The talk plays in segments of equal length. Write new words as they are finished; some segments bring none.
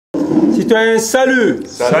Citoyens, salut.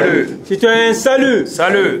 Salut. Citoyens, salut.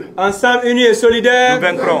 Salut. Ensemble unis et solidaires. Nous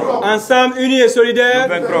vaincrons. Ensemble unis et solidaires.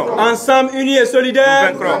 Nous vaincrons. Ensemble unis et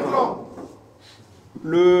solidaires. Nous vaincrons.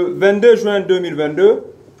 Le 22 juin 2022,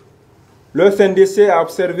 le Fndc a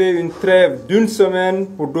observé une trêve d'une semaine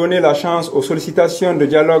pour donner la chance aux sollicitations de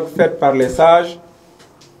dialogue faites par les sages,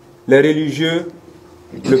 les religieux,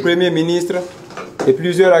 le Premier ministre et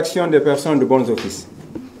plusieurs actions des personnes de bons offices.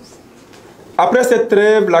 Après cette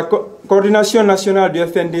trêve, la coordination nationale du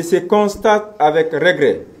Fndc constate avec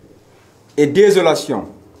regret et désolation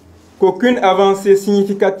qu'aucune avancée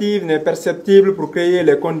significative n'est perceptible pour créer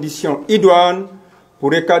les conditions idoines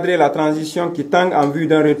pour recadrer la transition qui tangue en vue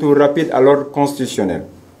d'un retour rapide à l'ordre constitutionnel.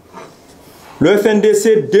 Le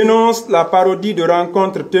Fndc dénonce la parodie de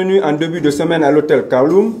rencontres tenues en début de semaine à l'hôtel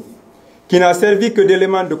Kowloon, qui n'a servi que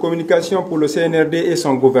d'élément de communication pour le CNRD et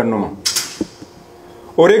son gouvernement.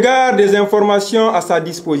 Au regard des informations à sa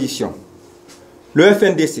disposition, le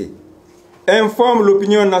Fndc informe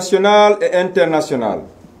l'opinion nationale et internationale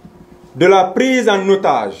de la prise en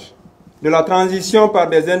otage de la transition par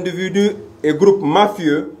des individus et groupes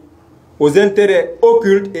mafieux aux intérêts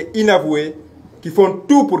occultes et inavoués qui font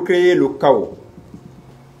tout pour créer le chaos.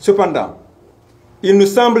 Cependant, il nous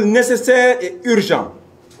semble nécessaire et urgent,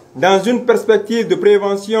 dans une perspective de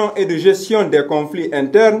prévention et de gestion des conflits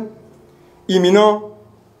internes imminents,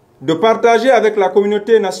 de partager avec la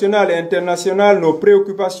communauté nationale et internationale nos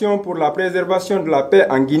préoccupations pour la préservation de la paix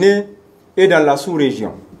en Guinée et dans la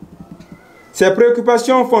sous-région. Ces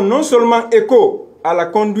préoccupations font non seulement écho à la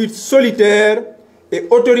conduite solitaire et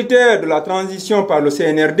autoritaire de la transition par le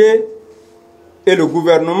CNRD et le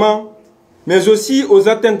gouvernement, mais aussi aux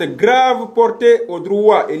atteintes graves portées aux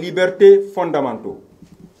droits et libertés fondamentaux.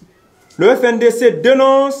 Le Fndc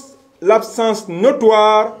dénonce l'absence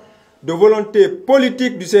notoire de volonté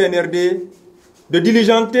politique du CNRD de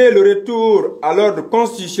diligenter le retour à l'ordre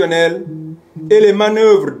constitutionnel et les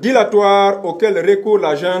manœuvres dilatoires auxquelles recourt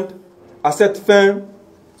la junte à cette fin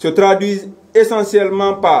se traduisent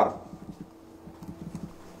essentiellement par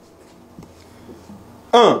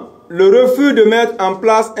 1. Le refus de mettre en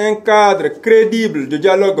place un cadre crédible de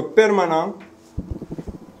dialogue permanent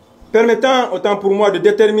permettant, autant pour moi, de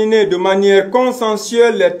déterminer de manière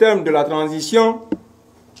consensuelle les termes de la transition,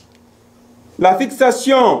 la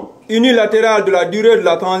fixation unilatérale de la durée de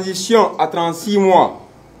la transition à 36 mois,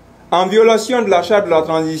 en violation de la charte de la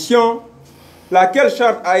transition, laquelle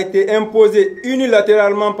charte a été imposée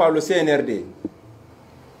unilatéralement par le CNRD.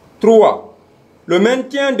 3. Le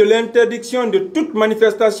maintien de l'interdiction de toute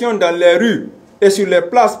manifestation dans les rues et sur les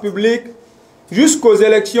places publiques jusqu'aux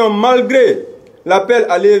élections malgré l'appel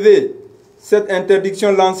à lever cette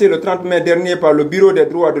interdiction lancée le 30 mai dernier par le Bureau des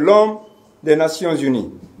droits de l'homme des Nations Unies.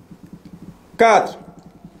 4.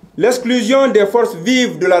 L'exclusion des forces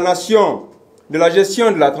vives de la nation de la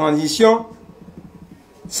gestion de la transition.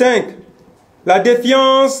 5. La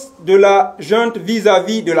défiance de la junte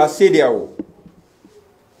vis-à-vis de la Cedeao.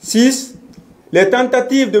 6. Les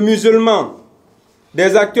tentatives de musulmans,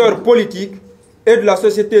 des acteurs politiques et de la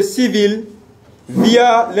société civile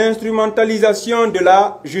via l'instrumentalisation de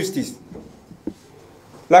la justice.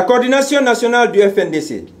 La coordination nationale du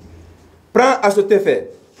Fndc prend à cet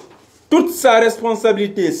effet toute sa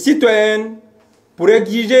responsabilité citoyenne pour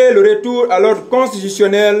exiger le retour à l'ordre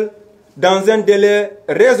constitutionnel dans un délai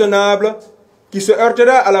raisonnable qui se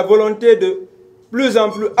heurtera à la volonté de plus en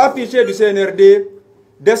plus affichée du CNRD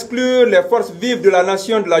d'exclure les forces vives de la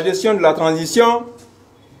nation de la gestion de la transition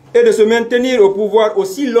et de se maintenir au pouvoir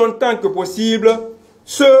aussi longtemps que possible,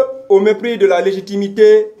 ce au mépris de la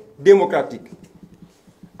légitimité démocratique.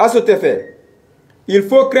 À cet effet, il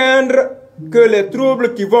faut craindre que les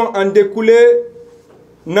troubles qui vont en découler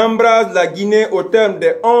n'embrasent la Guinée au terme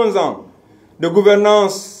des 11 ans de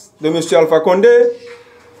gouvernance de M. Alpha Condé,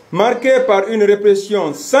 marqués par une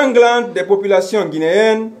répression sanglante des populations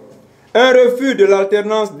guinéennes, un refus de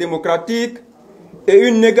l'alternance démocratique et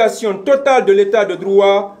une négation totale de l'état de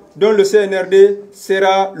droit dont le CNRD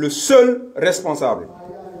sera le seul responsable.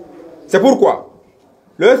 C'est pourquoi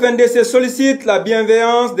le Fndc sollicite la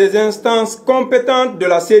bienveillance des instances compétentes de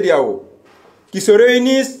la Cedeao qui se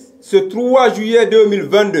réunissent ce 3 juillet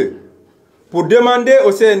 2022 pour demander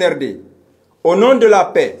au CNRD, au nom de la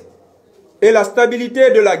paix et la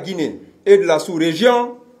stabilité de la Guinée et de la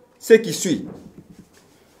sous-région, ce qui suit.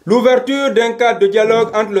 L'ouverture d'un cadre de dialogue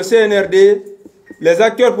entre le CNRD, les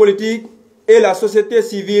acteurs politiques et la société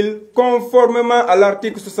civile conformément à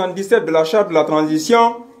l'article 77 de la charte de la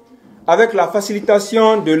transition avec la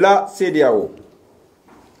facilitation de la Cedeao.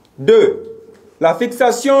 2. La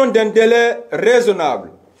fixation d'un délai raisonnable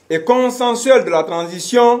et consensuel de la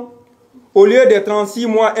transition au lieu des 36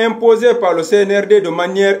 mois imposés par le CNRD de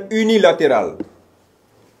manière unilatérale.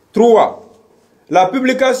 3. La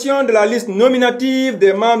publication de la liste nominative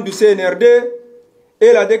des membres du CNRD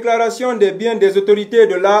et la déclaration des biens des autorités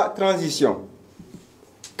de la transition.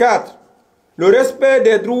 4. Le respect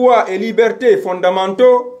des droits et libertés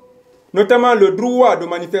fondamentaux, notamment le droit de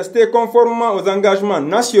manifester conformément aux engagements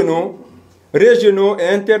nationaux, régionaux et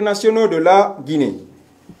internationaux de la Guinée.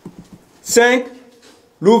 5.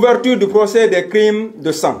 L'ouverture du procès des crimes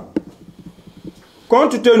de sang.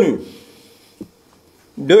 Compte tenu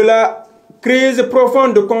de la crise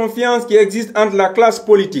profonde de confiance qui existe entre la classe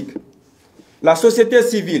politique, la société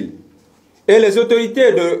civile et les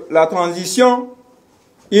autorités de la transition,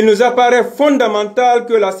 il nous apparaît fondamental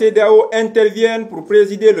que la Cedeao intervienne pour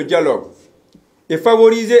présider le dialogue et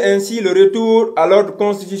favoriser ainsi le retour à l'ordre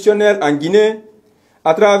constitutionnel en Guinée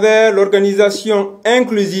à travers l'organisation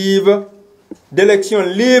inclusive d'élections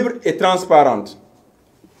libres et transparentes.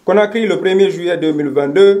 Conakry, le 1er juillet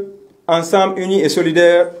 2022, ensemble, unis et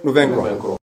solidaires, nous vaincrons.